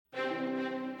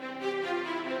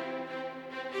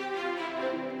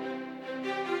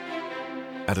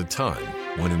At a time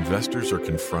when investors are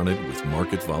confronted with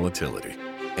market volatility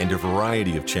and a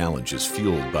variety of challenges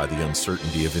fueled by the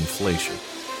uncertainty of inflation,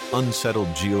 unsettled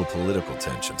geopolitical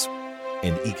tensions,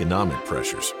 and economic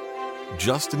pressures,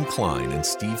 Justin Klein and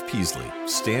Steve Peasley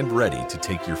stand ready to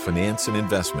take your finance and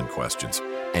investment questions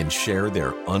and share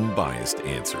their unbiased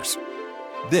answers.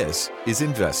 This is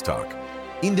Invest Talk,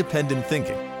 independent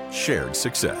thinking, shared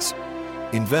success.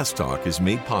 Invest Talk is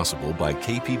made possible by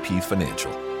KPP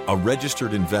Financial, a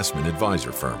registered investment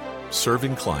advisor firm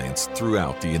serving clients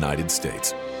throughout the United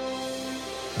States.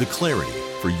 The clarity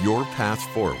for your path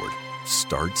forward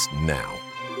starts now.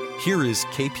 Here is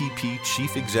KPP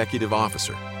Chief Executive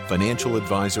Officer, Financial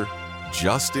Advisor,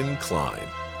 Justin Klein.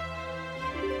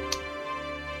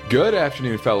 Good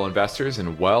afternoon, fellow investors,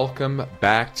 and welcome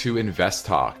back to Invest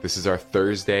Talk. This is our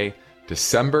Thursday,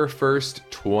 December 1st,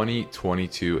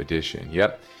 2022 edition.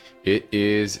 Yep, it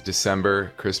is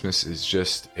December. Christmas is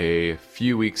just a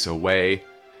few weeks away,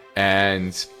 and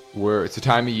it's a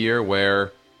time of year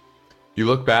where you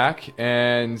look back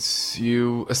and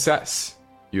you assess.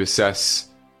 You assess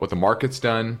what the market's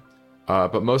done,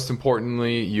 but most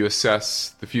importantly, you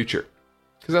assess the future,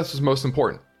 because that's what's most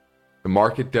important. The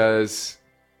market does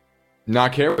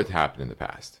not care what happened in the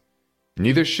past.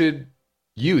 Neither should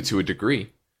you, to a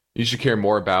degree. You should care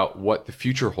more about what the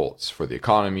future holds for the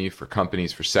economy, for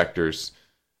companies, for sectors,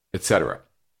 etc.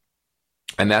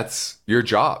 And that's your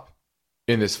job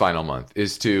in this final month,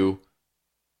 is to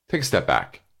take a step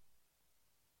back.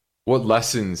 What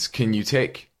lessons can you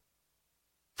take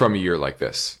from a year like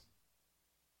this?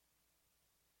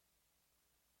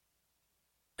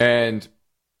 And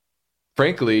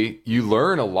frankly, you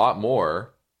learn a lot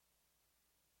more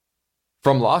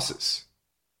from losses.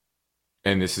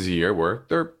 And this is a year where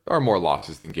there are more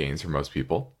losses than gains for most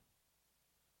people.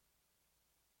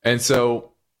 And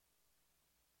so,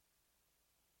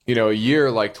 a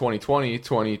year like 2020,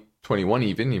 2021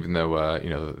 even though,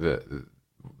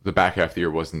 the back half of the year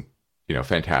wasn't,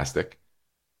 fantastic.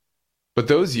 But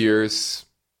those years,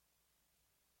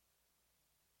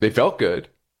 they felt good.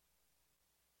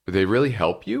 But they really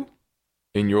help you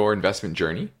in your investment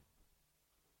journey?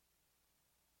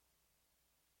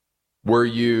 Were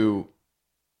you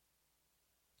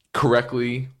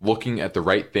correctly looking at the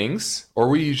right things, or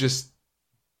were you just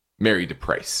married to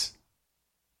price?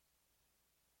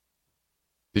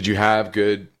 Did you have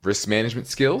good risk management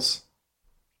skills?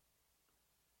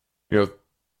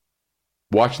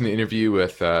 Watching the interview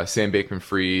with Sam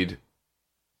Bankman-Fried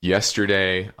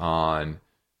yesterday on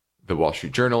the Wall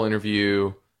Street Journal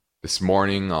interview, this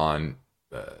morning on,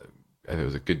 I think it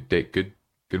was a Good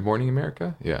Morning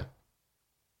America? Yeah.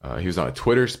 He was on a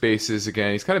Twitter Spaces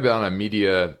again. He's kind of been on a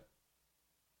media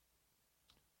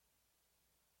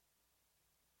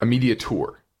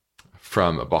tour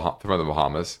from the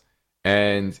Bahamas.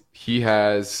 And he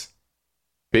has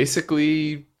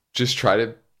basically just tried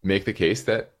to make the case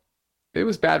that it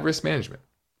was bad risk management.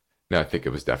 Now, I think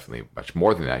it was definitely much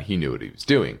more than that. He knew what he was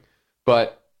doing.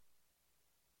 But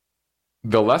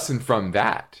the lesson from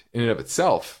that in and of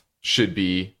itself should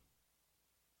be,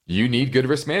 you need good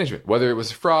risk management, whether it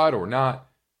was fraud or not.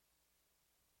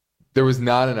 There was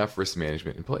not enough risk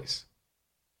management in place.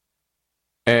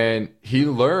 And he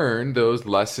learned those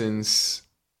lessons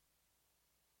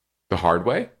the hard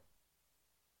way.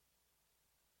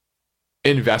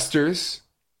 Investors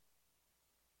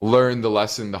learn the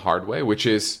lesson the hard way, which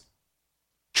is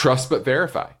trust but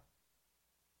verify.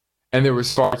 And there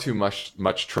was far too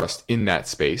much trust in that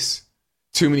space.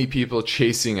 Too many people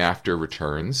chasing after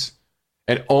returns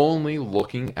and only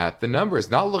looking at the numbers,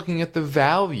 not looking at the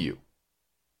value.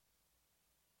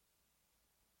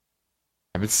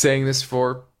 I've been saying this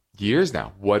for years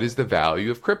now. What is the value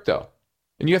of crypto?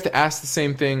 And you have to ask the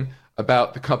same thing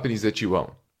about the companies that you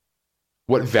own.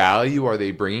 What value are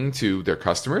they bringing to their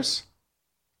customers?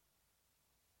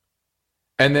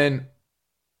 And then,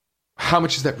 how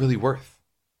much is that really worth?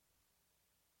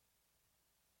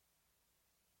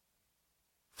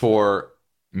 For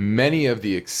many of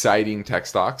the exciting tech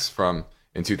stocks from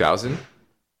in 2000,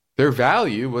 their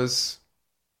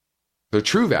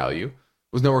true value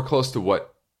was nowhere close to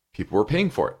what people were paying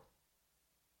for it.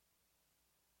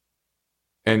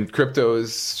 And crypto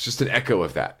is just an echo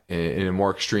of that in a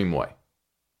more extreme way.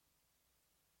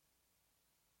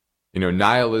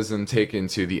 Nihilism taken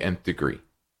to the nth degree.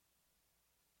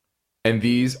 And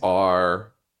these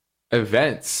are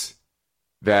events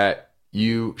that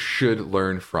you should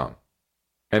learn from.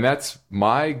 And that's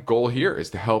my goal here, is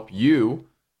to help you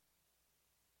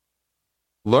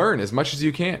learn as much as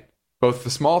you can, both the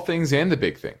small things and the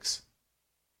big things.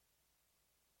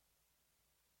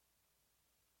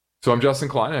 So I'm Justin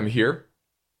Klein. I'm here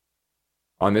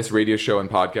on this radio show and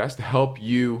podcast to help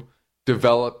you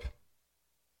develop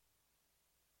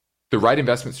the right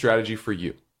investment strategy for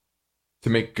you to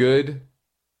make good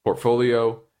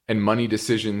portfolio and money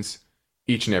decisions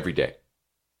each and every day.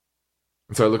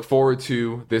 And so I look forward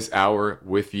to this hour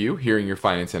with you, hearing your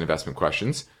finance and investment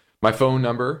questions. My phone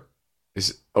number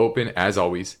is open, as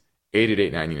always,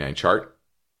 888-99-CHART.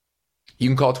 You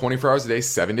can call 24 hours a day,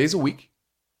 7 days a week.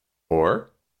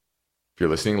 Or if you're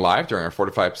listening live during our 4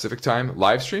 to 5 Pacific time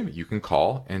live stream, you can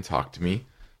call and talk to me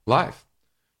live.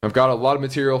 I've got a lot of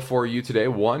material for you today.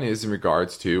 One is in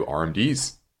regards to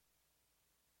RMDs,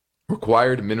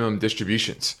 required minimum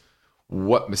distributions.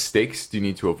 What mistakes do you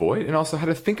need to avoid? And also how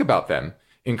to think about them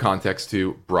in context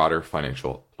to broader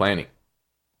financial planning.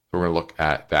 So we're going to look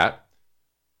at that.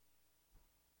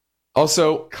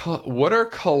 Also, what are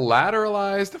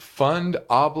collateralized fund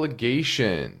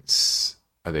obligations?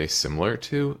 Are they similar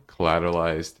to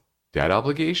collateralized debt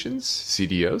obligations,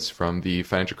 CDOs, from the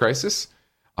financial crisis?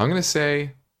 I'm going to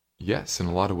say yes, in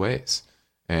a lot of ways.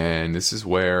 And this is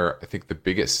where I think the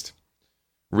biggest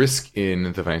risk in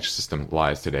the financial system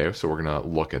lies today. So we're going to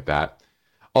look at that.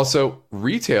 Also,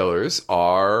 retailers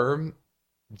are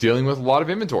dealing with a lot of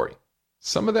inventory.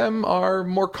 Some of them are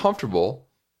more comfortable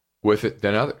with it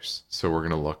than others. So we're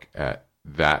going to look at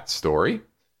that story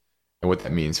and what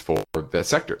that means for that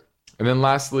sector. And then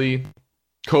lastly,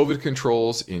 COVID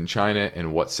controls in China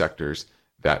and what sectors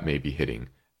that may be hitting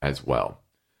as well.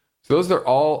 So those are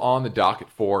all on the docket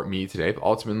for me today. But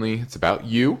ultimately, it's about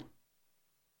you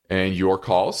and your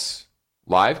calls,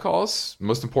 live calls,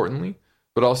 most importantly,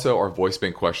 but also our voice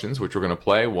bank questions, which we're going to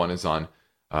play. One is on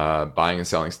buying and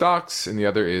selling stocks, and the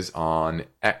other is on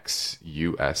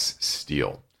ex-US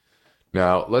steel.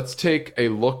 Now, let's take a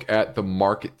look at the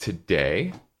market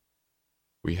today.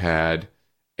 We had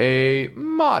a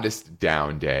modest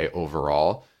down day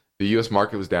overall. The U.S.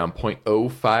 market was down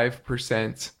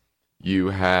 0.05%. You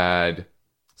had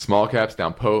small caps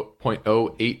down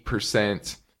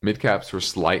 0.08%. Mid caps were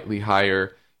slightly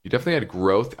higher. You definitely had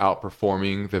growth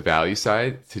outperforming the value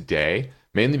side today,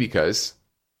 mainly because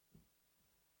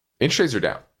interest rates are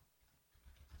down.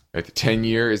 Right, the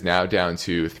 10-year is now down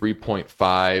to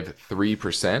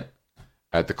 3.53%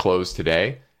 at the close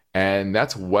today. And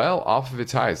that's well off of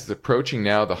its highs. It's approaching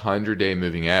now the 100-day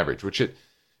moving average, which it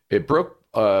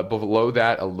broke below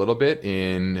that a little bit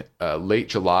in late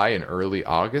July and early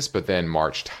August, but then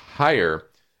marched higher.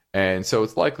 And so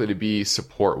it's likely to be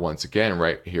support once again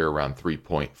right here around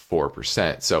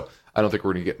 3.4%. So I don't think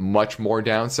we're going to get much more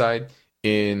downside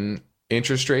in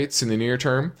interest rates in the near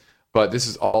term, but this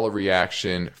is all a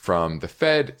reaction from the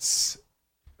Fed,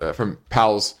 from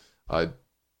Powell's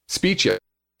speech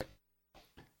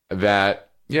that,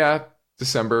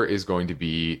 December is going to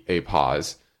be a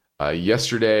pause. A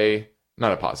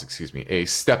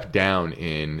step down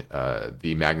in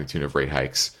the magnitude of rate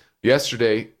hikes.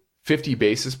 Yesterday, 50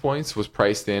 basis points was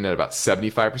priced in at about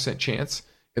 75% chance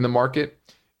in the market,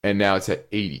 and now it's at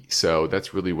 80. So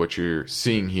that's really what you're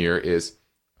seeing here is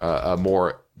a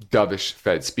more dovish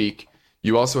Fed speak.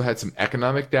 You also had some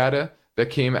economic data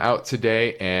that came out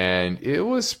today, and it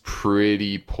was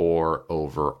pretty poor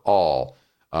overall.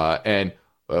 And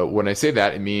when I say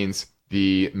that, it means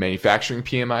the manufacturing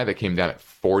PMI that came down at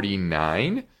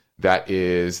 49. That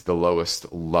is the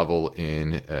lowest level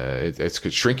in, it's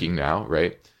shrinking now,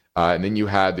 right? And then you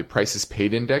had the prices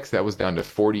paid index that was down to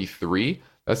 43.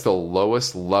 That's the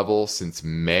lowest level since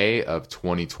May of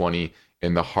 2020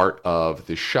 in the heart of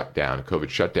the shutdown, COVID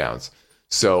shutdowns.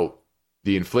 So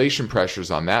the inflation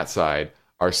pressures on that side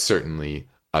are certainly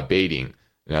abating.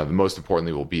 Now, the most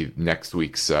importantly will be next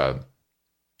week's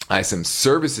ISM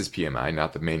Services PMI,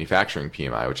 not the manufacturing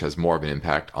PMI, which has more of an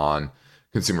impact on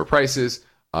consumer prices.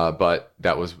 But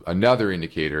that was another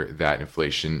indicator that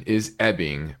inflation is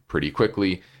ebbing pretty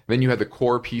quickly. And then you had the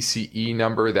core PCE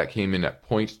number that came in at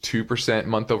 0.2%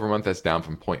 month over month. That's down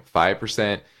from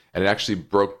 0.5%. And it actually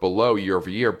broke below year over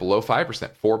year, below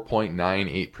 5%,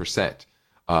 4.98%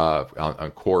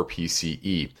 on core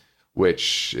PCE,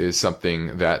 which is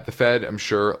something that the Fed, I'm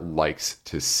sure, likes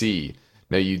to see.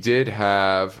 Now, you did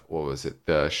have,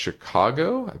 the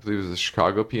Chicago? I believe it was the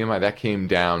Chicago PMI. That came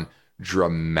down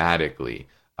dramatically.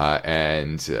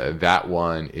 And that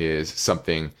one is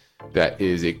something that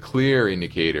is a clear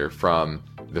indicator from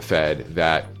the Fed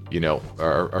that,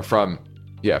 or from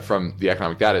the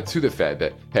economic data to the Fed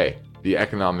that, hey, the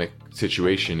economic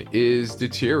situation is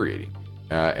deteriorating.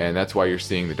 And that's why you're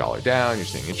seeing the dollar down, you're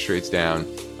seeing interest rates down,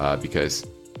 because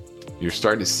you're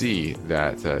starting to see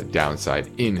that downside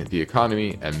in the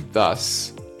economy and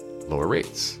thus lower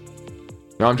rates.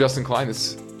 Now, I'm Justin Klein.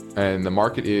 This And the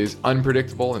market is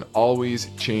unpredictable and always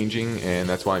changing, and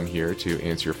that's why I'm here to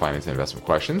answer your finance and investment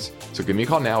questions. So give me a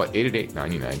call now at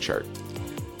 888-99-CHART.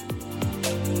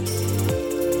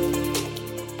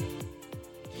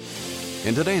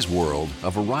 In today's world,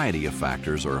 a variety of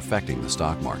factors are affecting the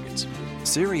stock markets.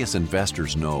 Serious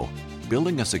investors know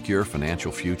building a secure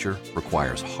financial future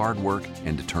requires hard work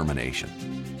and determination.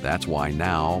 That's why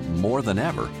now, more than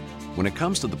ever, when it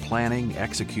comes to the planning,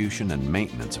 execution, and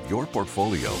maintenance of your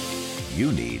portfolio,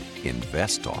 you need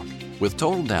InvestTalk. With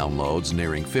total downloads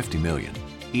nearing 50 million,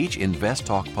 each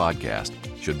InvestTalk podcast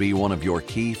should be one of your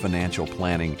key financial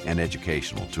planning and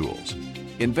educational tools.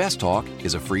 InvestTalk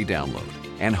is a free download,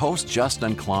 and hosts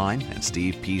Justin Klein and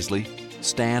Steve Peasley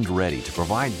stand ready to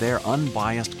provide their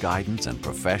unbiased guidance and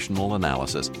professional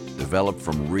analysis developed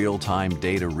from real-time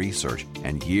data research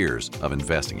and years of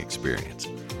investing experience.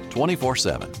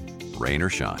 24/7. Rain or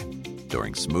shine,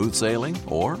 during smooth sailing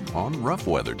or on rough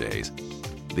weather days.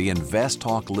 The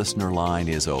InvestTalk listener line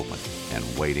is open and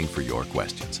waiting for your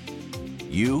questions.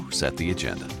 You set the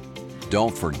agenda.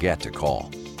 Don't forget to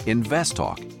call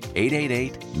InvestTalk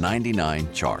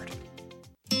 888-99-CHART.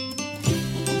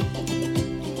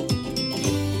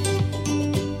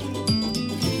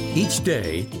 Each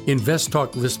day,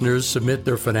 InvestTalk listeners submit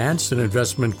their finance and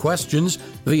investment questions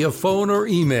via phone or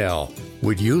email.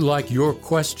 Would you like your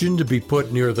question to be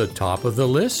put near the top of the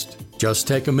list? Just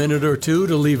take a minute or two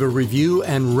to leave a review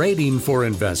and rating for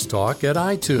InvestTalk at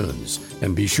iTunes.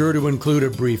 And be sure to include a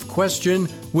brief question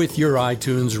with your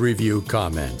iTunes review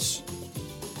comments.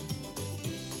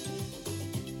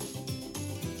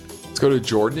 Let's go to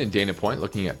Jordan in Dana Point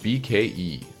looking at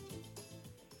BKE.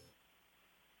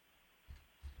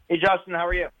 Hey, Justin, how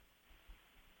are you?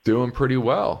 Doing pretty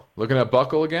well. Looking at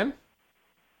Buckle again?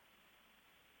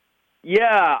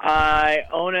 Yeah, I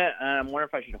own it, and I'm wondering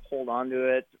if I should hold on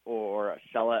to it or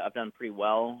sell it. I've done pretty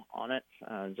well on it.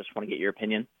 Just want to get your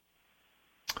opinion.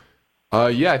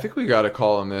 Yeah, I think we got a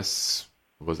call on this.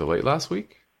 Was it late last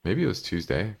week? Maybe it was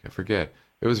Tuesday. I forget.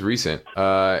 It was recent.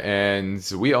 And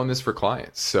we own this for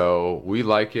clients. So we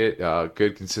like it.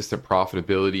 Good, consistent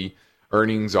profitability.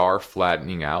 Earnings are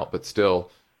flattening out, but still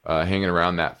hanging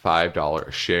around that $5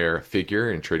 a share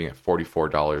figure and trading at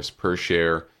 $44 per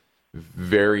share.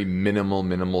 Very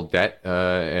minimal debt.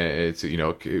 It's,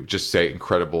 just say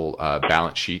incredible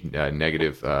balance sheet,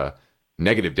 negative debt,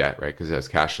 right? Because it has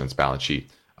cash on its balance sheet,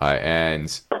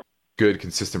 and good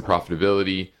consistent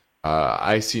profitability.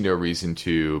 I see no reason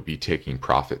to be taking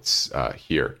profits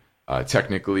here.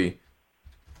 Technically,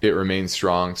 it remains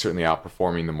strong, certainly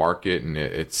outperforming the market and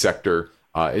its sector.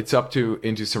 It's up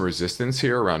into some resistance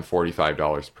here around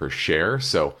 $45 per share.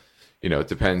 So, it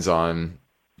depends on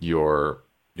your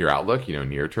outlook.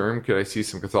 Near term, could I see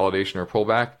some consolidation or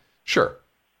pullback? Sure.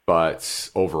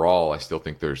 But overall, I still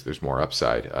think there's more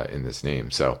upside in this name.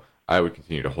 So I would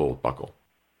continue to hold Buckle.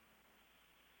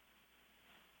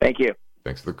 Thank you.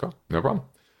 Thanks for the call. No problem.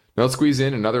 Now let's squeeze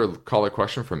in another caller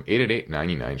question from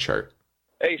 888-99-CHART.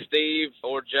 Hey, Steve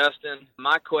or Justin.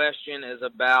 My question is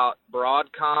about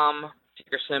Broadcom,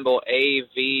 ticker symbol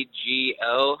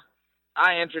AVGO.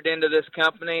 I entered into this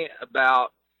company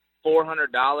about $400.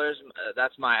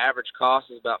 That's my average cost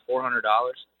is about $400.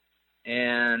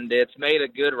 And it's made a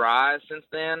good rise since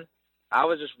then. I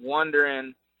was just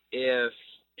wondering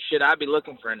should I be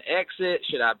looking for an exit?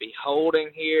 Should I be holding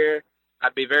here?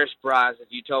 I'd be very surprised if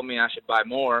you told me I should buy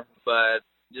more, but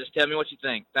just tell me what you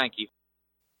think. Thank you.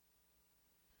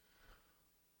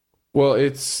 Well,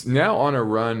 it's now on a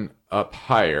run up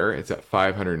higher. It's at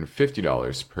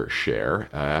 $550 per share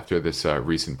after this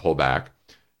recent pullback.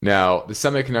 Now, the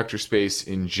semiconductor space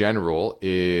in general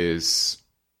is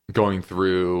going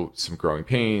through some growing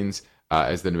pains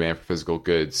as the demand for physical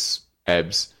goods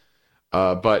ebbs.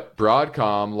 But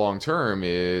Broadcom long-term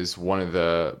is one of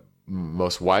the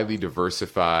most widely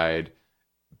diversified,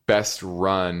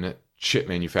 best-run chip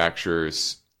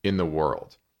manufacturers in the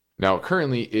world. Now, it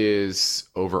currently is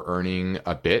over-earning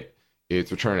a bit.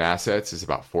 Its return on assets is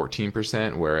about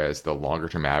 14%, whereas the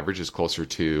longer-term average is closer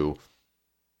to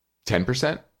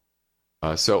 10%.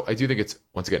 So I do think it's,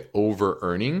 once again,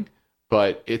 over-earning,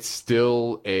 but it's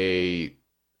still a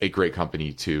great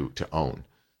company to own.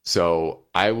 So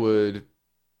I would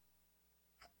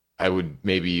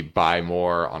maybe buy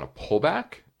more on a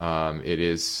pullback. It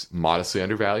is modestly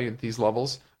undervalued at these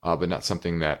levels, but not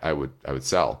something that I would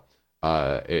sell.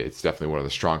 It's definitely one of the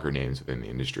stronger names within the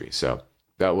industry. So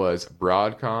that was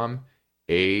Broadcom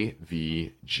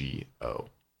AVGO.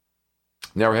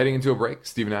 Now we're heading into a break.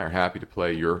 Steve and I are happy to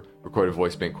play your recorded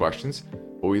voice bank questions,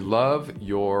 but we love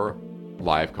your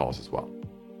live calls as well.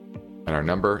 And our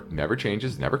number never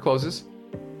changes, never closes.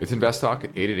 It's InvestTalk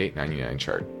at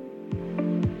 888-99-CHART.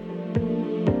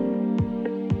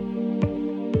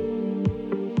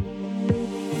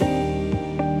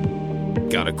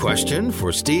 Got a question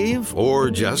for Steve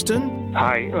or Justin?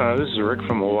 Hi, this is Rick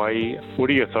from Hawaii. What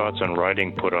are your thoughts on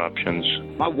writing put options?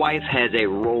 My wife has a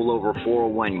rollover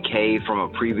 401k from a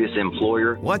previous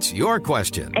employer. What's your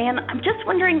question? And I'm just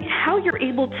wondering how you're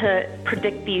able to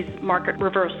predict these market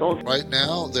reversals. Right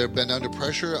now, they've been under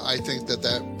pressure. I think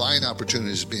that buying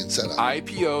opportunity is being set up.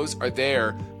 IPOs are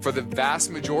there for the vast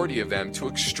majority of them to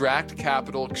extract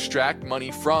capital, extract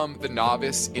money from the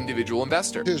novice individual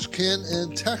investor. Here's Ken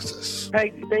in Texas.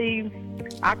 Hey, Steve,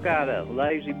 I got a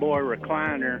Lazy Boy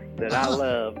recliner that I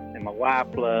love and my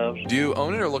wife loves. Do you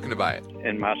own it or looking to buy it?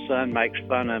 And my son makes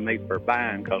fun of me for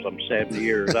buying because I'm 70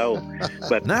 years old.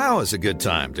 But now is a good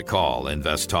time to call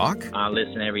Invest Talk. I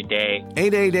listen every day.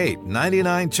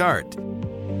 888-99-CHART.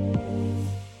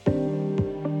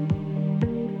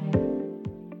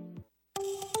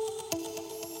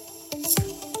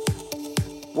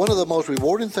 One of the most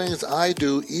rewarding things I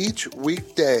do each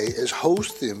weekday is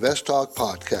host the Invest Talk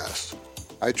podcast.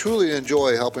 I truly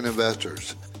enjoy helping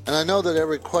investors, and I know that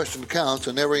every question counts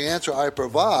and every answer I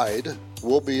provide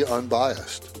will be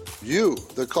unbiased. You,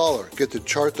 the caller, get to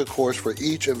chart the course for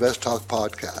each Invest Talk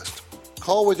podcast.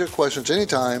 Call with your questions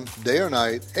anytime, day or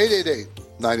night,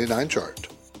 888-99-CHART.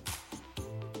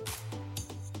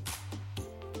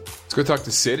 Let's go talk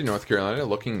to Sid in North Carolina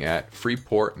looking at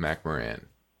Freeport-McMoRan.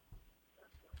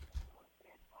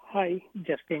 Hi,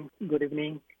 Justin. Good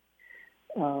evening.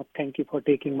 Thank you for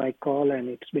taking my call, and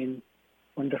it's been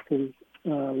wonderful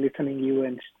listening you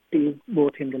and Steve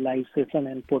both in the live session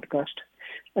and podcast.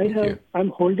 I'm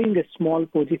holding a small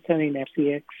position in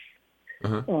FCX,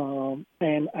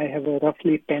 and I have a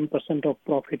roughly 10% of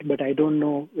profit, but I don't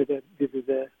know whether this is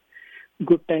a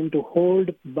good time to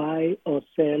hold, buy, or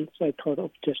sell. So I thought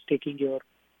of just taking your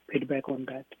feedback on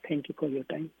that. Thank you for your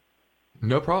time.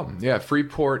 No problem. Yeah,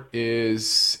 Freeport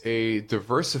is a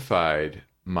diversified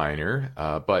miner,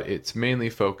 but it's mainly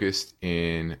focused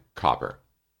in copper.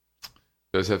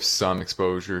 It does have some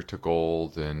exposure to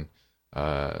gold and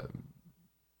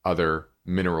other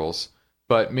minerals,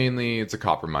 but mainly it's a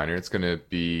copper miner. It's going to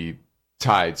be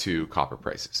tied to copper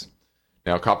prices.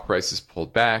 Now, copper prices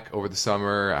pulled back over the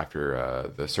summer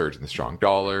after the surge in the strong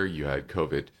dollar. You had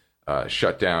COVID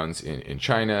shutdowns in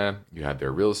China. You had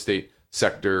their real estate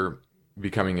sector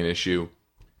becoming an issue,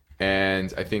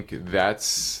 and I think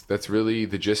that's really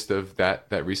the gist of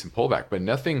that recent pullback. But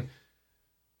nothing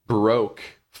broke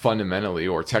fundamentally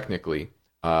or technically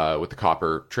with the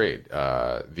copper trade.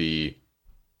 The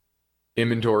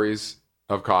inventories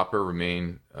of copper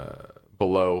remain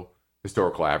below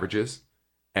historical averages,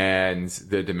 and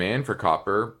the demand for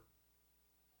copper,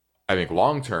 I think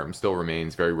long term, still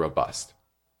remains very robust,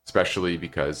 especially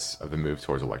because of the move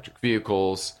towards electric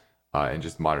vehicles. And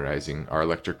just modernizing our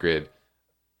electric grid.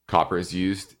 Copper is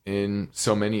used in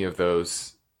so many of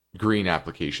those green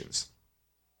applications.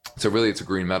 So really, it's a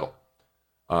green metal.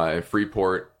 And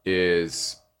Freeport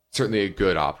is certainly a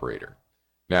good operator.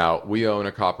 Now, we own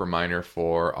a copper miner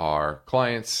for our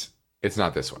clients. It's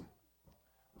not this one.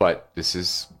 But this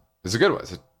is a good one.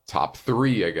 It's a top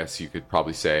 3, I guess you could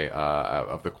probably say,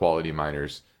 of the quality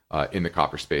miners in the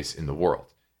copper space in the world.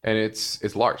 And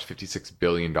it's large, $56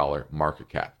 billion market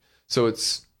cap. So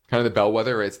it's kind of the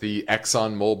bellwether. It's the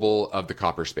ExxonMobil of the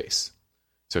copper space.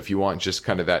 So if you want just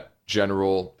kind of that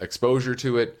general exposure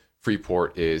to it,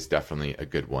 Freeport is definitely a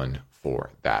good one for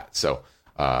that. So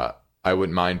I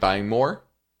wouldn't mind buying more.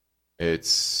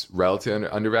 It's relatively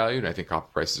undervalued, and I think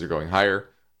copper prices are going higher.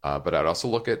 But I'd also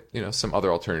look at some other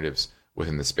alternatives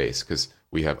within the space because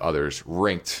we have others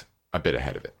ranked a bit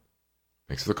ahead of it.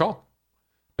 Thanks for the call.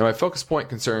 Now my focus point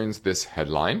concerns this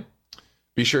headline.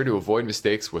 Be sure to avoid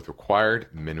mistakes with required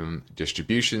minimum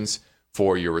distributions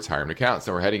for your retirement accounts.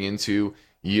 Now we're heading into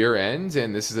year end,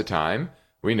 and this is a time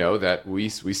we know that we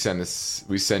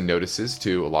send notices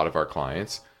to a lot of our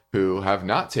clients who have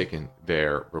not taken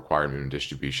their required minimum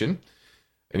distribution.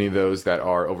 Any of those that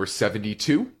are over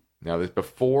 72. Now that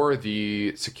before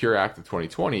the Secure Act of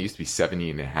 2020 it used to be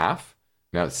 70.5.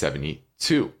 Now it's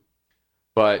 72.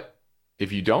 But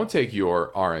if you don't take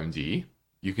your RMD,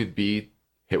 you could be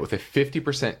hit with a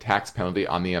 50% tax penalty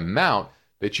on the amount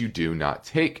that you do not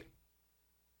take.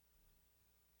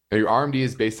 Now, your RMD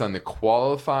is based on the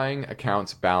qualifying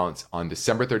accounts balance on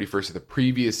December 31st of the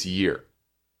previous year.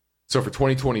 So for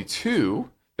 2022,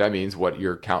 that means what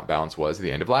your account balance was at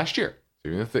the end of last year. So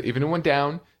even if it went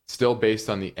down, it's still based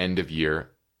on the end of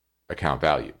year account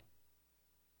value.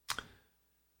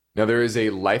 Now, there is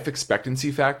a life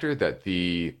expectancy factor that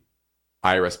the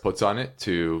IRS puts on it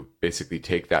to basically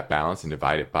take that balance and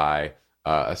divide it by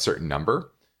a certain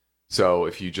number. So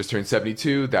if you just turned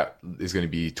 72, that is going to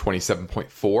be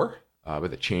 27.4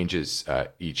 but it changes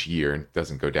each year and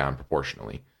doesn't go down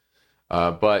proportionally.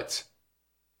 But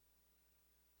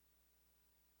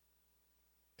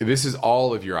this is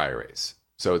all of your IRAs.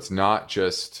 So it's not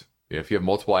just, if you have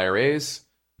multiple IRAs,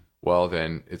 well,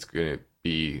 then it's going to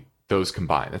be those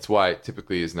combined. That's why it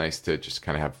typically is nice to just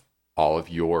kind of have all of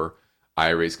your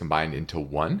IRAs combined into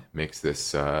one. Makes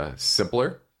this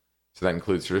simpler. So that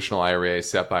includes traditional IRAs,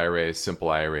 SEP IRAs, simple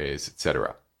IRAs,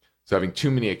 etc. So having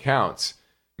too many accounts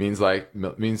means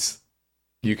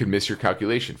you can miss your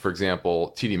calculation. For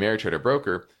example, TD Ameritrade, our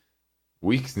broker,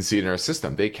 we can see it in our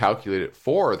system. They calculate it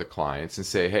for the clients and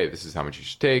say, hey, this is how much you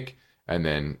should take. And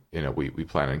then, we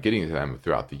plan on getting to them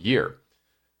throughout the year.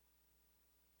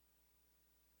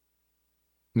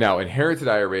 Now, inherited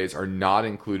IRAs are not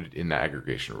included in the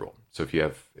aggregation rule. So if you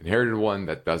have inherited one,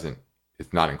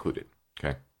 it's not included.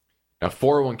 Okay. Now,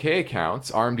 401k accounts,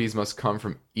 RMDs must come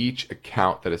from each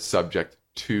account that is subject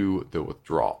to the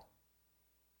withdrawal.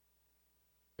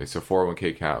 Okay, so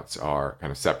 401k accounts are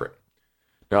kind of separate.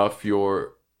 Now, if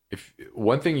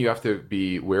one thing you have to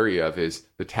be wary of is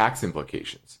the tax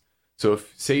implications. So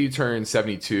if, say you turn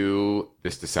 72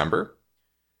 this December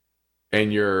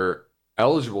and you're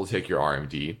eligible to take your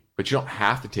RMD, but you don't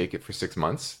have to take it for 6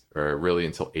 months or really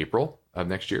until April of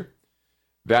next year,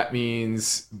 that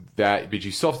means but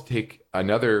you still have to take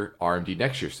another RMD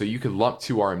next year. So you could lump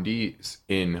 2 RMDs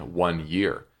in 1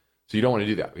 year. So you don't want to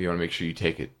do that. You want to make sure you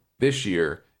take it this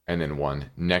year and then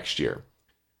one next year.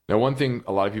 Now, one thing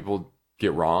a lot of people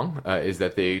get wrong is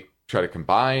that they try to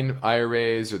combine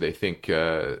IRAs, or they think,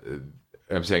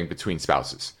 I'm saying between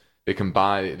spouses. They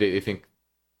combine, they think,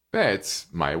 it's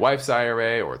my wife's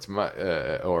IRA or it's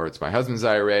my husband's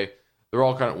IRA. They're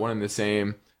all kind of one and the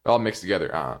same. They're all mixed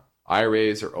together.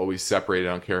 IRAs are always separated.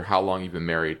 I don't care how long you've been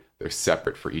married. They're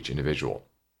separate for each individual.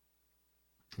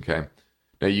 Okay.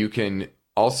 Now you can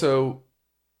also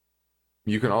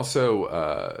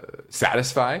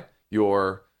satisfy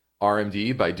your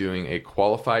RMD by doing a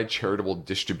qualified charitable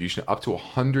distribution up to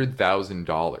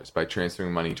 $100,000 by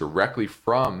transferring money directly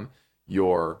from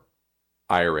your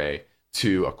IRA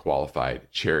to a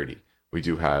qualified charity. We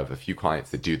do have a few clients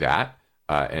that do that.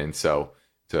 And so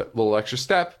it's a little extra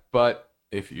step, but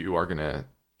if you are going to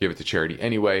give it to charity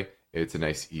anyway, it's a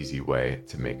nice, easy way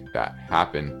to make that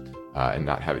happen and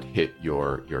not have it hit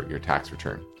your tax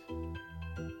return.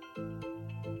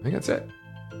 I think that's it.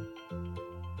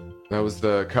 That was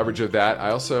the coverage of that.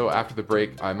 I also, after the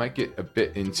break, I might get a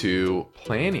bit into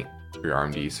planning for your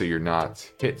RMD so you're not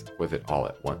hit with it all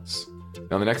at once.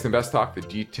 Now, in the next Invest Talk, the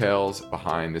details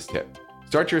behind this tip.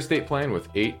 Start your estate plan with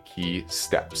 8 key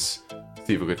steps.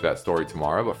 Steve will get to that story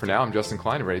tomorrow, but for now, I'm Justin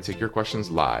Klein and ready to take your questions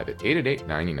live at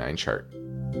 888-99-CHART.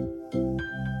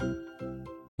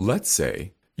 Let's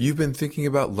say you've been thinking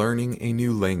about learning a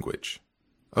new language.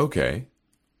 Okay,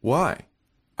 why?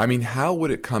 I mean, how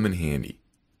would it come in handy?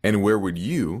 And where would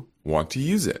you want to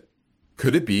use it?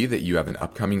 Could it be that you have an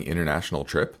upcoming international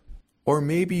trip? Or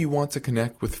maybe you want to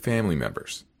connect with family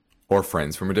members or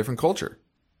friends from a different culture?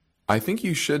 I think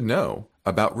you should know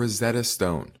about Rosetta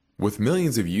Stone. With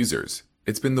millions of users,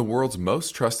 it's been the world's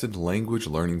most trusted language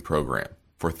learning program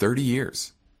for 30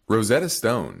 years. Rosetta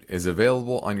Stone is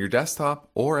available on your desktop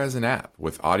or as an app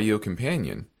with Audio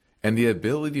Companion and the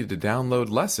ability to download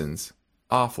lessons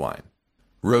offline.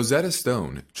 Rosetta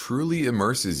Stone truly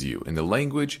immerses you in the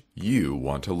language you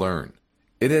want to learn.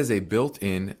 It has a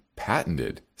built-in,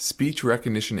 patented speech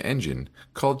recognition engine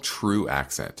called True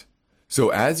Accent. So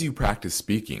as you practice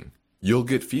speaking, you'll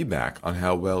get feedback on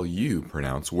how well you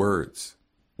pronounce words.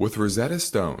 With Rosetta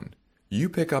Stone, you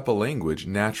pick up a language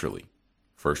naturally,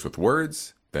 first with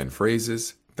words, then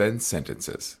phrases, then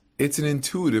sentences. It's an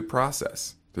intuitive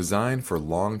process designed for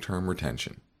long-term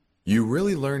retention. You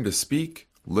really learn to speak,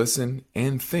 listen,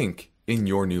 and think in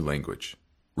your new language.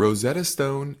 Rosetta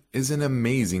Stone is an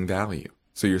amazing value,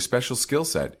 so your special skill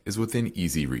set is within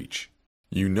easy reach.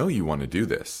 You know you want to do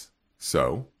this,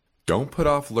 so don't put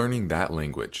off learning that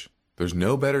language. There's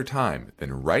no better time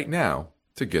than right now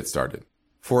to get started.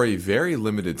 For a very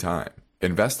limited time,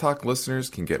 InvestTalk listeners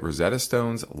can get Rosetta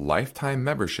Stone's lifetime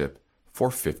membership for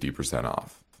 50%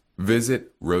 off.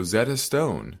 Visit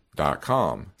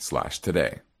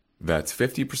rosettastone.com/today. That's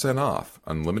 50% off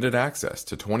unlimited access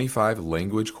to 25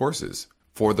 language courses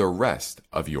for the rest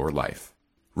of your life.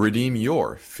 Redeem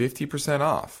your 50%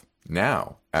 off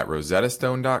now at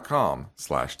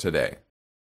rosettastone.com/today.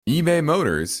 eBay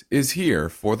Motors is here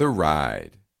for the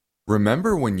ride.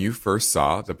 Remember when you first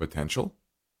saw the potential?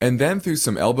 And then through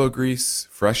some elbow grease,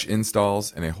 fresh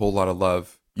installs, and a whole lot of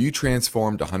love, you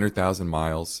transformed 100,000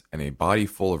 miles and a body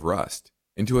full of rust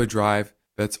into a drive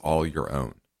that's all your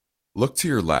own. Look to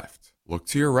your left, look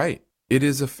to your right. It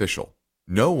is official.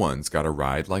 No one's got a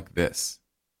ride like this.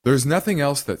 There's nothing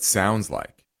else that sounds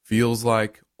like, feels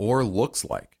like, or looks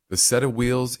like the set of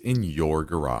wheels in your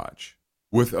garage.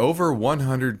 With over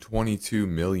 122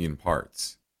 million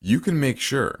parts, you can make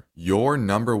sure your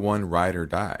number one ride or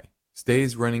die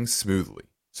stays running smoothly,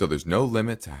 so there's no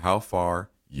limit to how far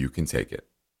you can take it.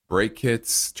 Brake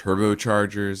kits,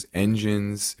 turbochargers,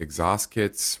 engines, exhaust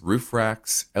kits, roof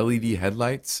racks, LED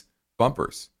headlights,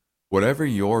 bumpers, whatever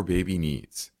your baby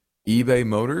needs, eBay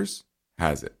Motors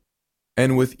has it.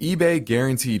 And with eBay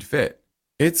Guaranteed Fit,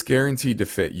 it's guaranteed to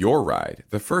fit your ride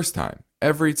the first time,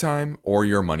 every time, or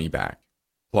your money back.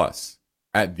 Plus,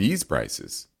 at these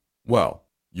prices, well,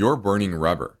 you're burning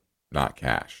rubber, not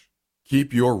cash.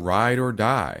 Keep your ride or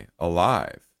die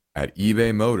alive at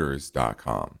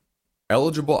ebaymotors.com.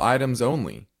 Eligible items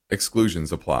only.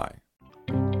 Exclusions apply.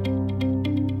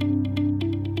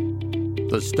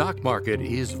 The stock market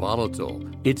is volatile.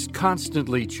 It's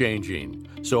constantly changing.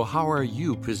 So how are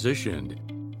you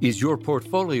positioned? Is your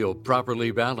portfolio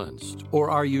properly balanced, or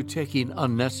are you taking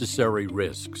unnecessary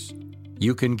risks?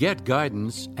 You can get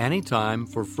guidance anytime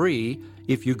for free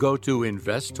if you go to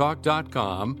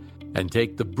investtalk.com and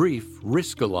take the brief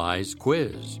Riskalyze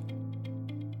quiz.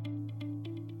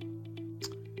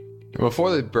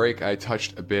 Before the break, I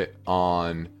touched a bit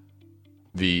on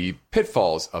the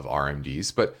pitfalls of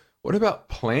RMDs, but what about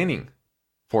planning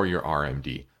for your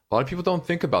RMD? A lot of people don't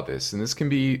think about this, and this can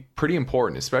be pretty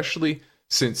important, especially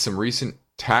since some recent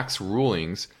tax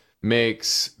rulings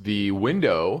makes the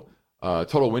window,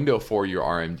 total window for your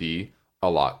RMD a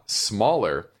lot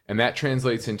smaller, and that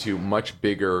translates into much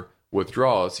bigger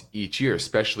withdrawals each year,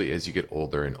 especially as you get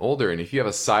older and older. And if you have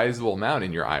a sizable amount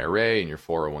in your IRA and your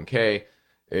 401k,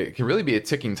 it can really be a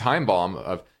ticking time bomb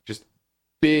of just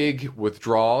big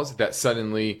withdrawals that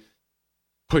suddenly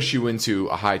push you into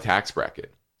a high tax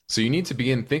bracket. So you need to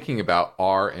begin thinking about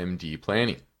RMD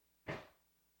planning.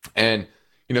 And,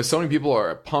 so many people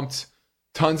are pumped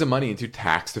tons of money into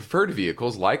tax-deferred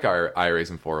vehicles like our IRAs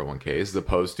and 401ks as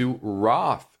opposed to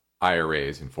Roth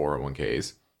IRAs and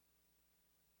 401ks.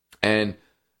 And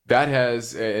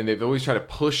they've always tried to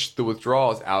push the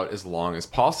withdrawals out as long as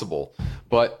possible.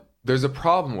 But there's a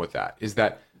problem with that, is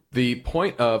that the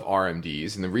point of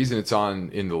RMDs, and the reason it's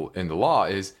in the law,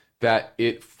 is that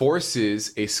it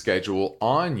forces a schedule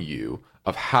on you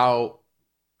of how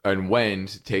and when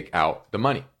to take out the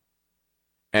money.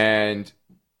 And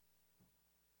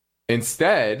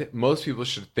instead, most people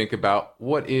should think about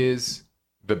what is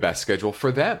the best schedule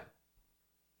for them,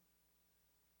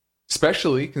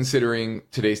 especially considering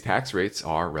today's tax rates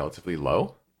are relatively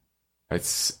low.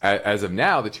 As of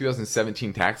now, the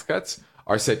 2017 tax cuts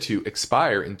are set to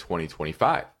expire in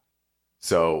 2025.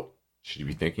 So should you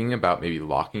be thinking about maybe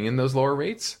locking in those lower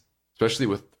rates,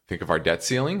 especially think of our debt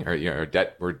ceiling, or our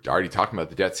debt. We're already talking about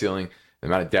the debt ceiling, the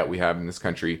amount of debt we have in this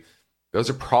country. Those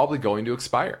are probably going to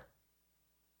expire.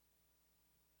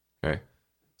 Okay.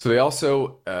 So they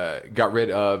also got rid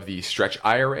of the stretch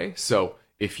IRA. So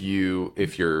if you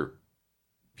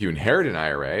inherit an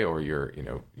IRA, or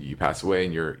you pass away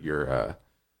and your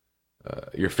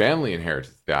family inherits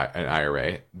an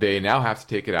IRA, they now have to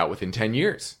take it out within 10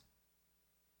 years.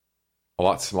 A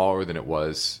lot smaller than it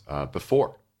was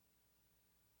before.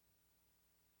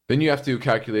 Then you have to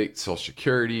calculate Social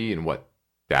Security and what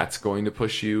that's going to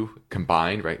push you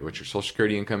combined, right? What your Social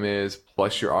Security income is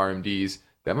plus your RMDs.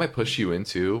 That might push you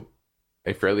into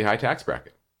a fairly high tax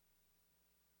bracket.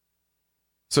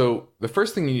 So the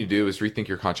first thing you need to do is rethink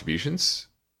your contributions.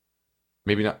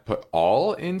 Maybe not put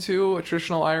all into a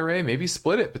traditional IRA. Maybe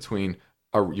split it between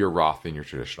your Roth and your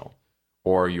traditional,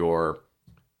 or your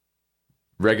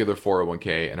regular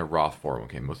 401k and a Roth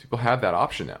 401k. Most people have that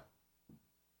option now.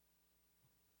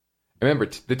 Remember,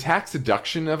 the tax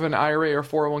deduction of an IRA or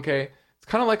 401k, it's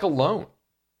kind of like a loan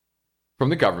from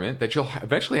the government that you'll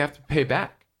eventually have to pay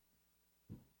back.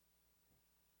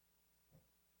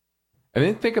 And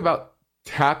then think about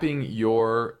tapping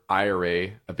your IRA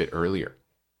a bit earlier.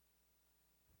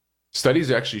 Studies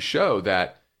actually show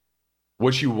that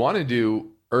what you want to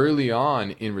do early on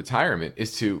in retirement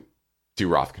is to do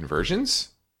Roth conversions,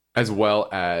 as well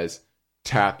as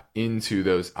tap into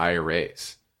those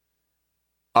IRAs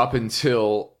up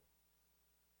until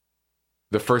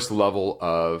the first level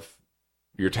of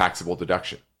your taxable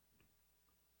deduction.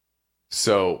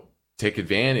 So take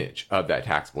advantage of that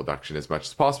taxable deduction as much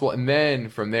as possible, and then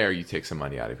from there you take some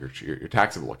money out of your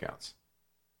taxable accounts.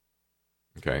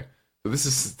 Okay, so this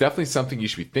is definitely something you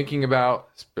should be thinking about,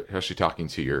 especially talking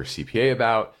to your CPA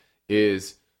about,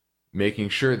 is making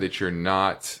sure that you're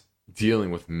not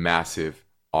dealing with massive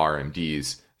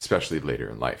RMDs, especially later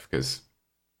in life, because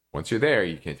once you're there,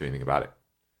 you can't do anything about it.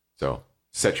 So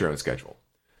set your own schedule.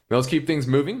 Now let's keep things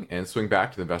moving and swing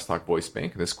back to the InvestTalk Voice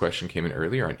Bank. This question came in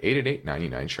earlier on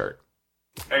 888-99-CHART.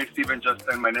 Hey, Stephen,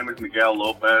 Justin. My name is Miguel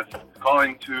Lopez.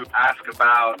 Calling to ask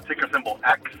about ticker symbol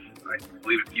X. I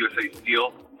believe it's USA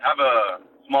Steel. I have a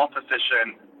small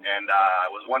position, and I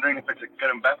was wondering if it's a good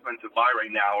investment to buy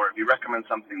right now, or if you recommend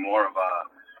something more of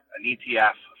an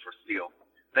ETF for steel.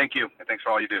 Thank you, and thanks for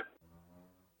all you do.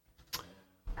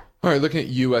 All right, looking at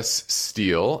U.S.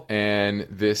 Steel, and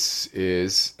this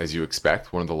is, as you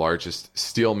expect, one of the largest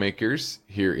steel makers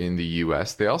here in the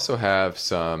U.S. They also have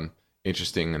some,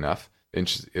 interesting enough,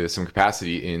 some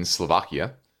capacity in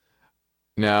Slovakia.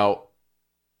 Now,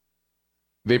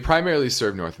 they primarily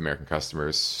serve North American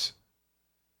customers.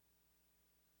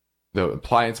 The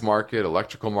appliance market,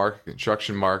 electrical market,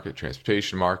 construction market,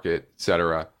 transportation market,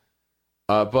 etc.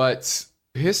 But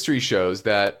history shows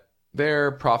that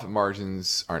their profit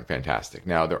margins aren't fantastic.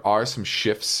 Now, there are some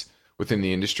shifts within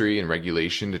the industry and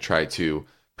regulation to try to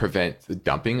prevent the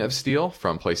dumping of steel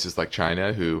from places like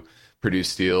China, who produce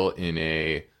steel in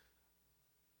a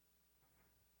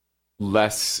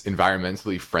less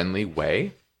environmentally friendly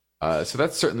way. So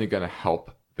that's certainly going to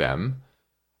help them.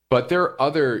 But there are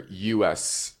other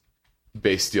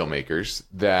U.S.-based steel makers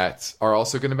that are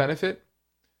also going to benefit,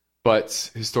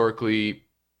 but historically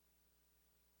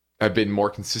have been more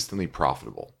consistently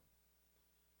profitable.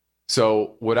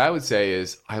 So what I would say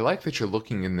is, I like that you're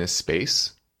looking in this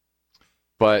space,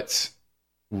 but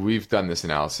we've done this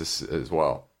analysis as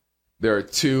well. There are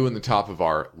two in the top of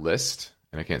our list,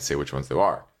 and I can't say which ones they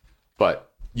are,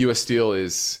 but U.S. Steel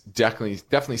is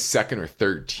definitely second or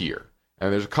third tier.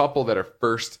 And there's a couple that are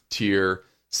first tier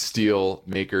steel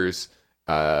makers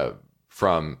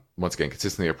from, once again,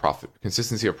 consistency of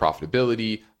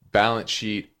profitability, balance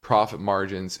sheet, profit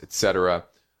margins, etc.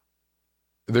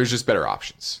 There's just better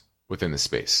options within the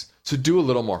space. So do a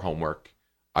little more homework.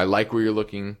 I like where you're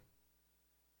looking.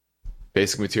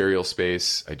 Basic material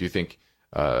space. I do think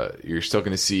you're still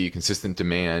going to see consistent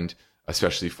demand,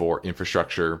 especially for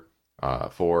infrastructure,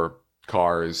 for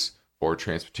cars, for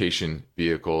transportation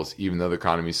vehicles. Even though the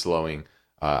economy is slowing,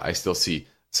 I still see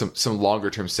some longer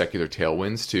term secular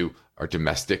tailwinds to our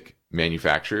domestic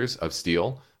manufacturers of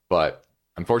steel. But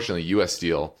unfortunately, U.S.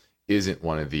 Steel isn't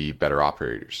one of the better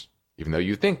operators, even though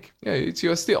you think, yeah, it's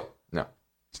U.S. Steel. No,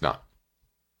 it's not.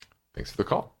 Thanks for the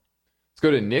call. Let's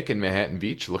go to Nick in Manhattan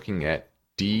Beach looking at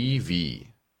DV.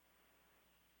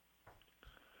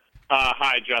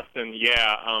 Hi, Justin.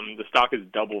 Yeah, the stock is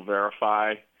Double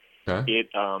Verify. Okay.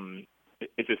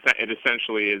 It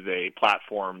essentially is a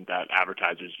platform that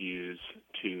advertisers use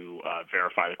to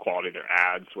verify the quality of their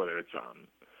ads, whether it's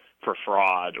for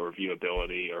fraud or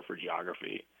viewability or for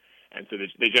geography. And so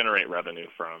they generate revenue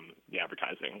from the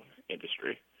advertising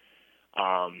industry.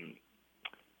 I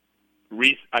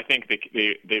think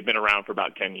they've been around for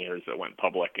about 10 years. That went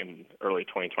public in early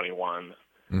 2021.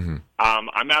 Mm-hmm.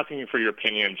 I'm asking you for your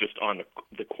opinion just on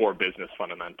the core business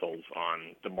fundamentals,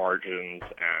 on the margins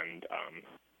and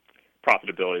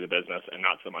profitability of the business, and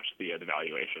not so much the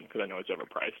valuation, because I know it's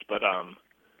overpriced. But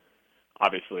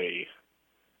obviously,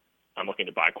 I'm looking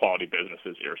to buy quality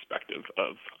businesses irrespective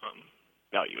of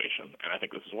valuation, and I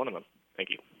think this is one of them. Thank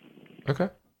you. Okay.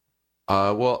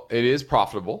 Well, it is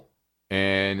profitable,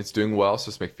 and it's doing well. So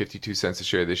it's make 52 cents a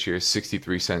share this year,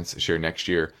 63 cents a share next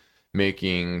year,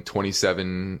 making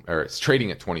it's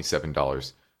trading at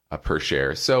 $27 per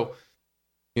share. So,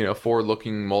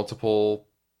 forward-looking multiple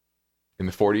in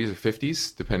the 40s or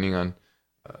 50s, depending on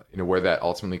where that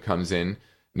ultimately comes in.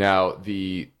 Now,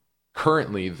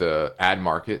 currently the ad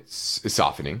market is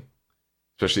softening,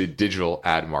 especially the digital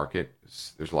ad market.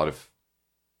 There's a lot of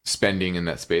spending in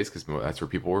that space because that's where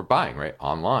people were buying, right,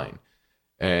 online,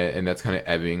 and that's kind of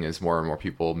ebbing as more and more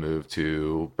people move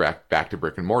to back to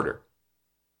brick and mortar.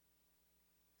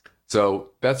 So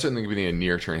that's certainly going to be a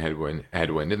near-term headwind,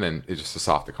 and then it's just a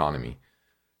soft economy.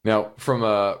 Now, from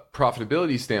a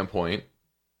profitability standpoint,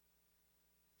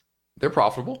 they're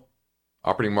profitable.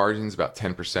 Operating margins about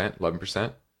 10%,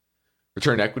 11%.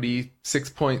 Return on equity,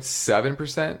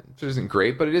 6.7%, which isn't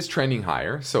great, but it is trending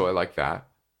higher, so I like that.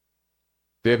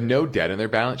 They have no debt on their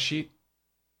balance sheet,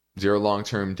 0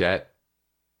 long-term debt.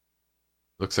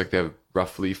 Looks like they have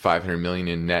roughly $500 million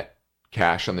in net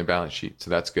cash on their balance sheet, so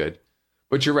that's good.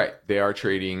 But you're right, they are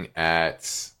trading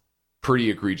at pretty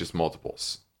egregious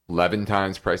multiples. 11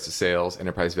 times price to sales,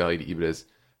 enterprise value to EBITDA is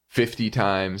 50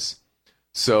 times.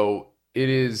 So it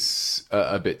is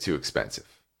a bit too expensive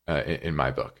in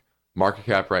my book. Market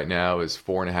cap right now is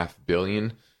 $4.5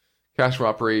 billion. Cash flow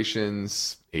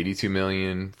operations, $82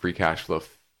 million. Free cash flow,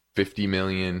 $50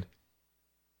 million.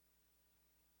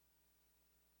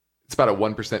 It's about a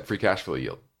 1% free cash flow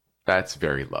yield. That's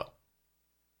very low.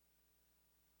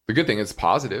 The good thing is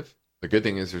positive. The good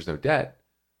thing is there's no debt.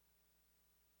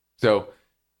 So,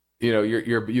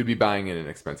 you'd be buying at an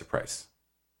expensive price.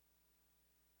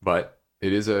 But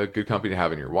it is a good company to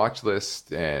have in your watch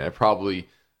list, and you're probably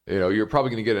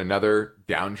going to get another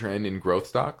downtrend in growth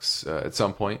stocks at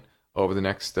some point over the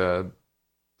next, call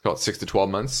it 6 to 12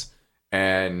 months,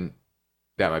 and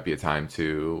that might be a time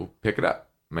to pick it up.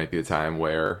 It might be a time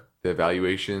where the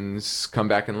valuations come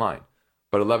back in line.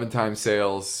 But 11 times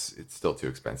sales, it's still too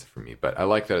expensive for me. But I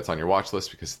like that it's on your watch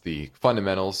list because the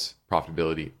fundamentals,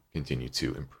 profitability continue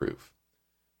to improve.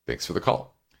 Thanks for the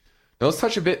call. Now let's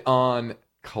touch a bit on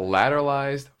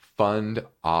collateralized fund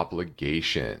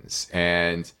obligations.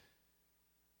 And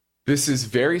this is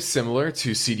very similar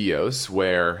to CDOs,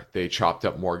 where they chopped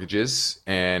up mortgages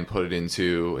and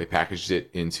packaged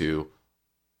it into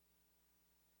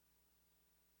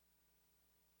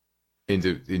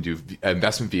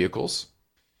investment vehicles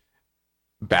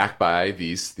backed by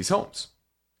these homes.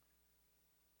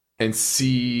 And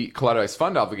collateralized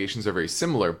fund obligations are very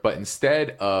similar, but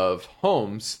instead of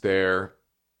homes, they're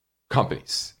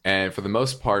companies. And for the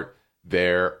most part,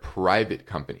 they're private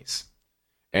companies.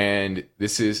 And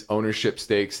this is ownership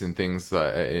stakes and things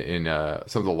in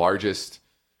some of the largest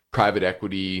private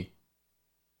equity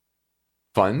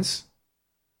funds: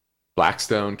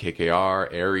 Blackstone,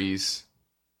 KKR, Ares.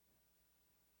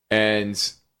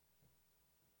 And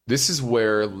this is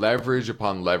where leverage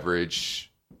upon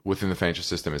leverage within the financial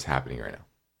system is happening right now.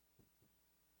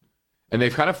 And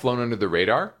they've kind of flown under the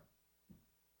radar.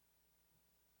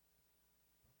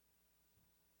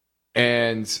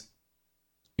 And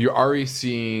you're already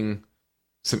seeing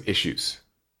some issues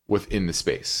within the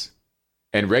space.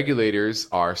 And regulators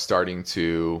are starting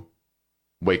to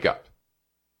wake up.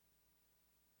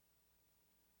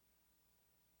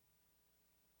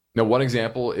 Now, one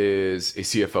example is a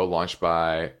CFO launched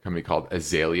by a company called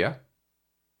Azalea.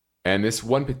 And this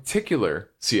one particular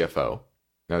CFO,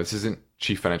 now this isn't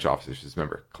chief financial officer, just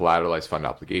remember, collateralized fund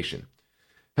obligation,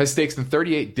 has stakes in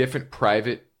 38 different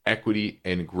private equity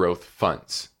and growth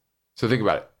funds. So think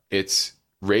about it. It's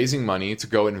raising money to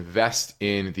go invest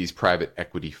in these private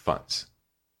equity funds.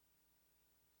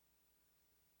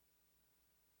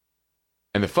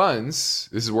 And the funds,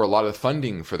 this is where a lot of the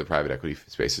funding for the private equity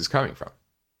space is coming from.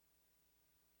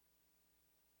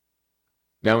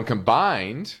 Now, when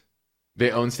combined,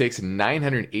 they own stakes in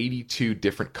 982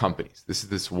 different companies. This is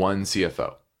this one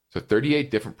CFO. So 38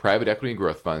 different private equity and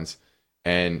growth funds,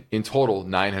 and in total,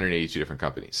 982 different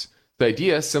companies. The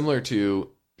idea, similar to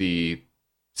the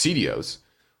CDOs,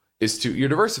 is you're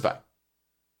diversified.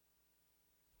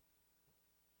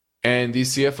 And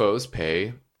these CFOs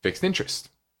pay fixed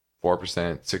interest, 4%,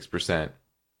 6%.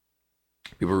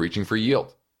 People are reaching for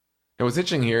yield. And what's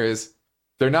interesting here is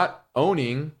they're not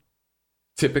owning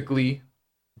typically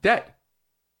debt.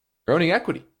 They're owning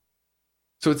equity.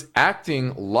 So it's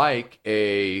acting like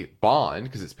a bond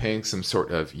because it's paying some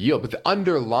sort of yield, but the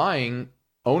underlying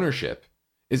ownership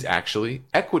is actually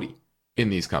equity in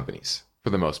these companies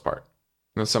for the most part.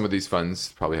 You know, some of these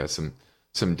funds probably have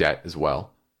some debt as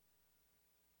well.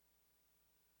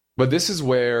 But this is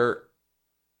where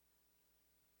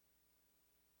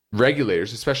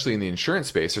regulators, especially in the insurance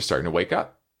space, are starting to wake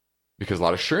up because a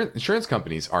lot of insurance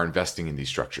companies are investing in these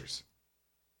structures.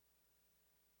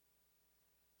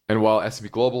 And while S&P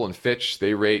Global and Fitch,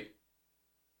 they rate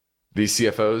these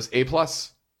CFOs A+,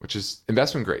 which is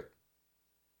investment grade.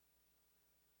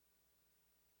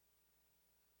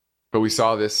 But we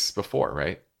saw this before,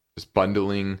 right? Just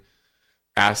bundling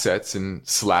assets and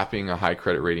slapping a high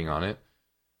credit rating on it.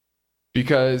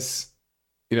 Because,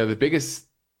 the biggest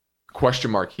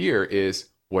question mark here is,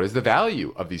 what is the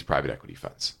value of these private equity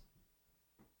funds?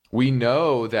 We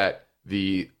know that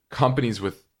the companies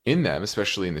within them,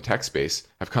 especially in the tech space,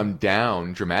 have come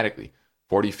down dramatically,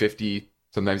 40, 50,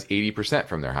 sometimes 80%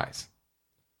 from their highs.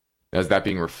 Now, is that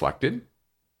being reflected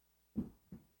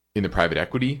in the private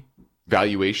equity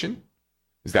valuation?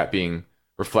 Is that being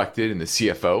reflected in the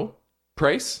CFO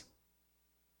price?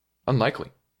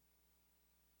 Unlikely.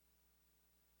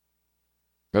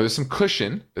 Now, there's some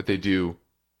cushion that they do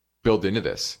build into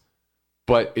this,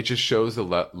 but it just shows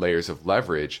the layers of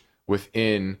leverage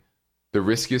within the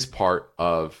riskiest part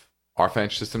of our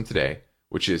financial system today,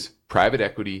 which is private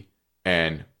equity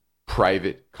and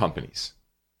private companies.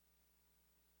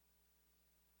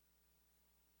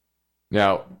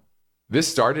 Now, this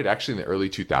started actually in the early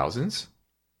 2000s,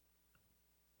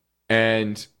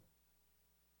 and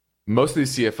most of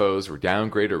these CFOs were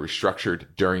downgraded or restructured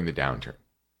during the downturn.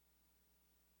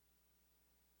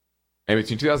 And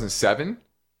between 2007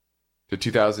 to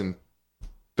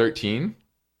 2013,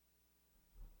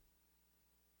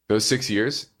 those 6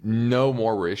 years, no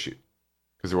more were issued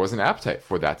because there wasn't appetite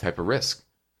for that type of risk.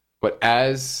 But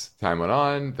as time went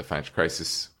on, the financial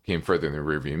crisis came further in the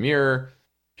rearview mirror.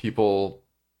 People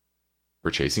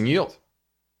were chasing yield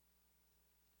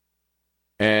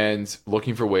and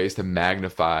looking for ways to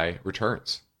magnify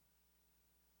returns.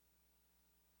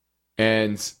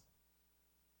 And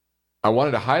I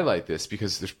wanted to highlight this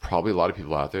because there's probably a lot of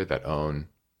people out there that own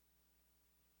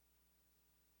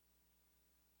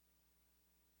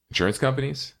insurance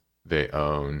companies. They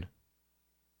own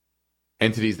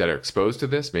entities that are exposed to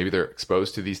this. Maybe they're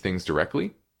exposed to these things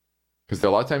directly because a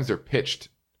lot of times they're pitched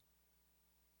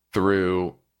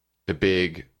through the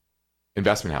big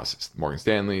investment houses, Morgan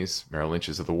Stanley's, Merrill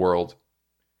Lynch's of the world,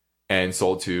 and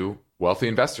sold to wealthy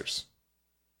investors,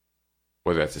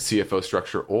 whether that's a CFO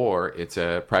structure or it's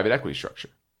a private equity structure.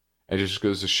 And it just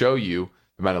goes to show you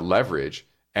the amount of leverage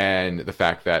and the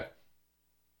fact that,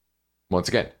 once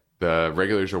again, the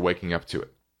regulators are waking up to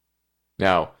it.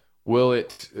 Now,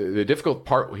 the difficult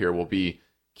part here will be,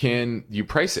 can you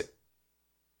price it?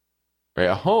 Right?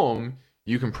 A home,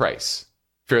 you can price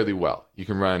fairly well. You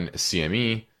can run a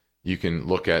CME. You can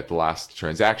look at the last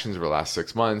transactions over the last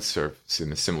 6 months, or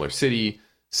in a similar city,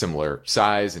 similar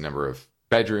size, and number of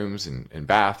bedrooms and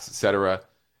baths, etc.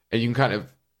 And you can kind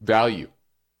of value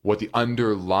what the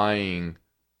underlying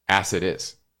asset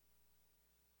is.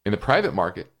 In the private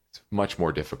market, it's much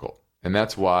more difficult. And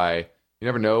that's why you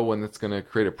never know when that's going to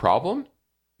create a problem,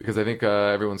 because I think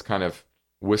everyone's kind of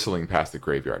whistling past the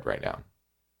graveyard right now.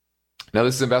 Now,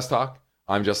 this is Invest Talk.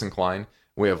 I'm Justin Klein.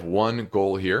 We have one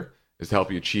goal here, is to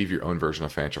help you achieve your own version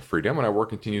of financial freedom. And our work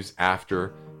continues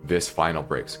after this final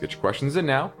break. So get your questions in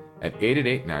now at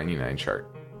 888-99-CHART.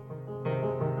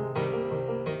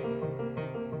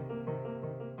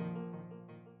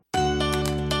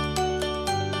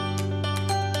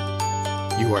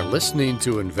 You are listening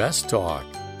to Invest Talk.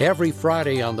 Every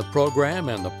Friday on the program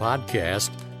and the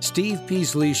podcast, Steve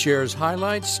Peasley shares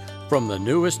highlights from the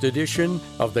newest edition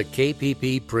of the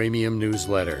KPP Premium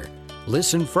Newsletter.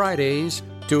 Listen Fridays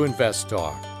to Invest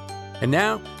Talk. And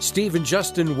now, Steve and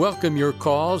Justin welcome your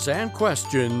calls and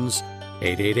questions.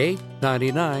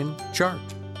 888-99-CHART.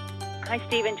 Hi,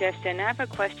 Steve and Justin. I have a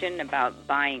question about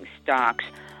buying stocks.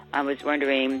 I was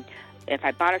wondering if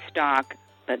I bought a stock,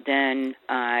 but then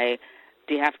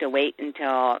do you have to wait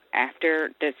until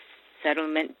after the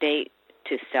settlement date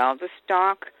to sell the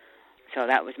stock? So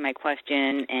that was my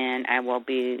question, and I will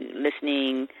be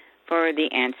listening for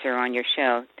the answer on your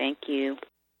show. Thank you.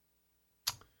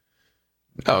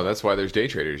 No, that's why there's day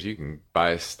traders. You can buy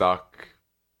a stock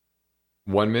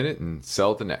 1 minute and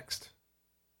sell it the next.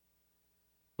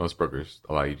 Most brokers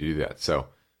allow you to do that. So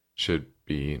should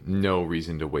be no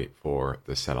reason to wait for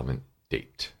the settlement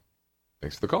date.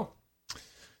 Thanks for the call.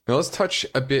 Now let's touch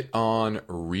a bit on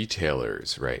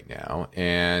retailers right now.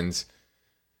 And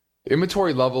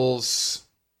inventory levels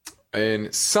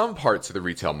in some parts of the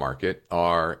retail market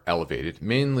are elevated,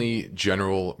 mainly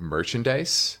general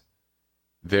merchandise.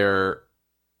 They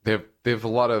have a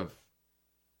lot of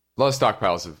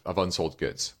stockpiles of unsold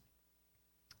goods.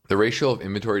 The ratio of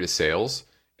inventory to sales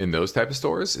in those type of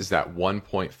stores is at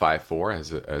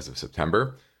 1.54 as of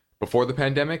September. Before the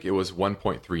pandemic, it was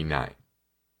 1.39.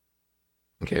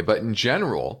 Okay, but in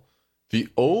general, the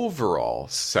overall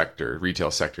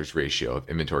retail sector's ratio of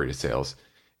inventory to sales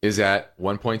is at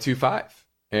 1.25.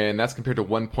 And that's compared to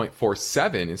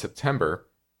 1.47 in September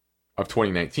of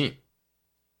 2019.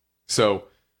 So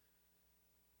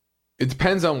it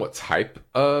depends on what type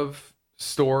of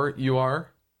store you are.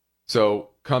 So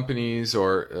companies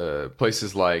or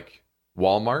places like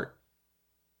Walmart,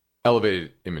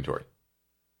 elevated inventory.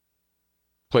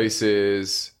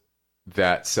 Places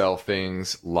that sell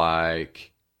things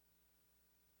like,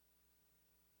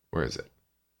 where is it?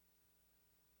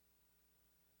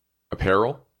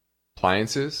 Apparel,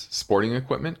 appliances, sporting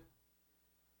equipment.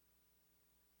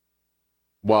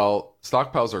 While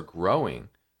stockpiles are growing,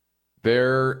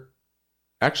 they're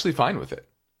actually fine with it.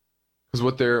 Because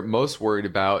what they're most worried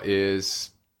about is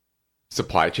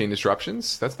supply chain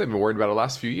disruptions. That's what they've been worried about the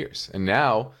last few years. And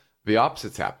now the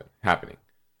opposite's happening,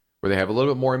 where they have a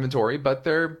little bit more inventory, but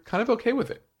they're kind of okay with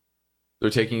it. They're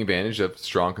taking advantage of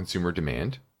strong consumer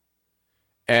demand.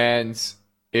 And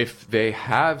if they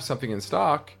have something in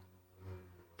stock,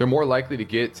 they're more likely to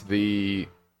get the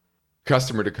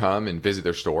customer to come and visit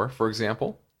their store, for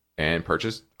example, and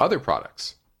purchase other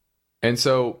products. And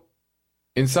so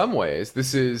in some ways,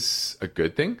 this is a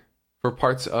good thing for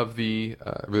parts of the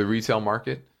retail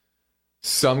market.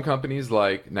 Some companies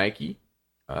like Nike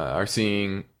are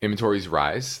seeing inventories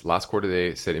rise. Last quarter,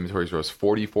 they said inventories rose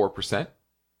 44%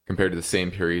 compared to the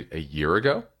same period a year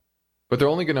ago. but they're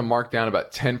only going to mark down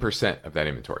about 10% of that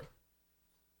inventory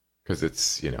because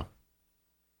it's,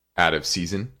 out of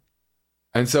season.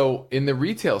 And so in the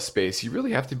retail space, you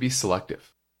really have to be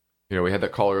selective. We had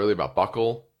that call earlier about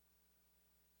Buckle.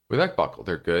 We like Buckle.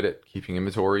 They're good at keeping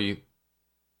inventory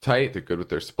tight. They're good with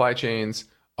their supply chains.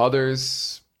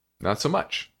 Others, not so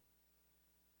much.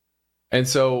 And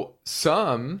so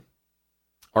some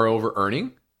are over earning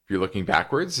if you're looking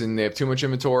backwards and they have too much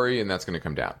inventory and that's going to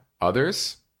come down.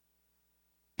 Others,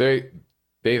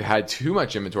 they've had too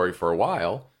much inventory for a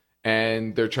while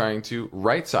and they're trying to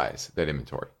right size that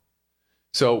inventory.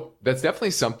 So that's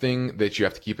definitely something that you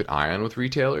have to keep an eye on with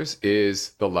retailers is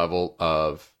the level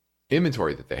of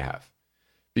inventory that they have.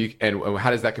 And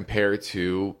how does that compare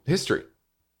to history?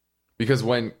 Because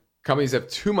when companies have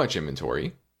too much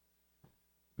inventory,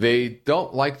 they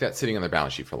don't like that sitting on their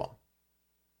balance sheet for long.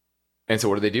 And so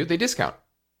what do? They discount.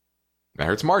 That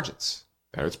hurts margins.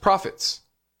 That hurts profits.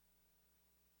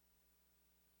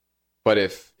 But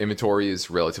if inventory is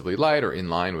relatively light or in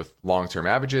line with long-term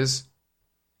averages,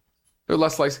 they're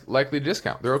less likely to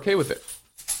discount. They're okay with it.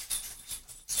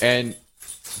 And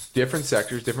different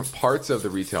sectors, different parts of the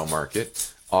retail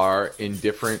market are in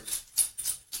different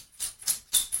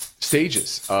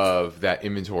stages of that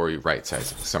inventory right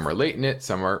sizing. Some are late in it,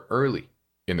 some are early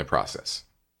in the process.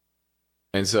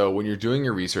 And so when you're doing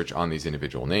your research on these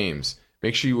individual names,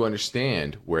 make sure you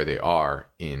understand where they are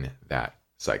in that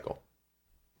cycle.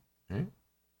 All right.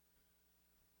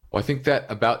 Well, I think that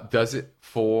about does it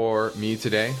for me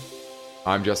today.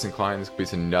 I'm Justin Klein. This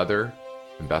completes another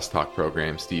Invest Talk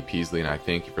program. Steve Peasley and I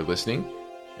thank you for listening.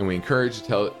 And we encourage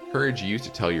you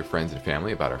to tell your friends and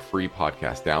family about our free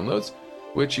podcast downloads,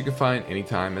 which you can find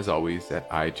anytime, as always, at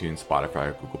iTunes, Spotify,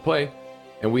 or Google Play.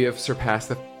 And we have surpassed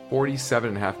the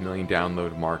 47.5 million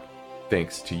download mark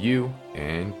thanks to you.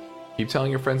 And keep telling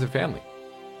your friends and family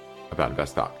about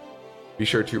Invest Talk. Be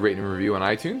sure to rate and review on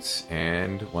iTunes.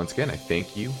 And once again, I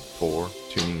thank you for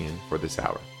tuning in for this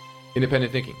hour.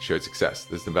 Independent thinking, shared success.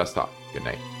 This is Invest Talk. Good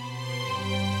night.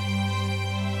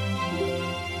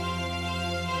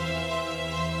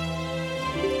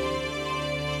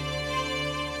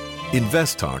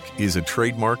 Invest Talk is a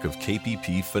trademark of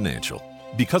KPP Financial.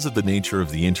 Because of the nature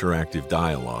of the interactive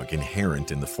dialogue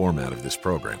inherent in the format of this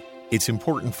program, it's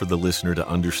important for the listener to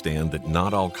understand that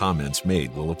not all comments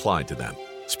made will apply to them.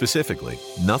 Specifically,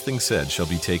 nothing said shall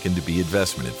be taken to be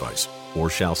investment advice, or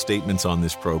shall statements on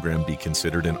this program be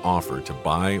considered an offer to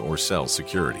buy or sell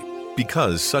security.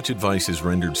 Because such advice is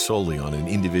rendered solely on an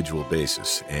individual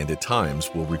basis and at times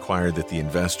will require that the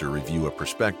investor review a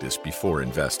prospectus before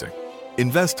investing.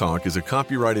 Invest Talk is a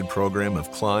copyrighted program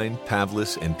of Klein,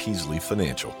 Pavlis, and Peasley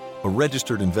Financial, a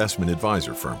registered investment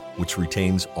advisor firm which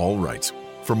retains all rights.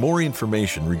 For more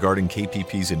information regarding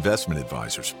KPP's investment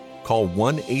advisors, call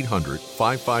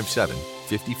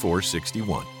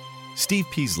 1-800-557-5461. Steve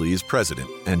Peasley is president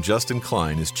and Justin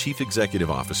Klein is chief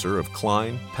executive officer of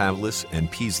Klein, Pavlis,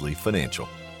 and Peasley Financial.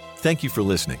 Thank you for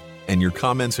listening, and your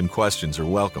comments and questions are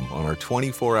welcome on our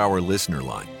 24-hour listener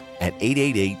line at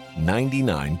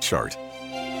 888-99-CHART.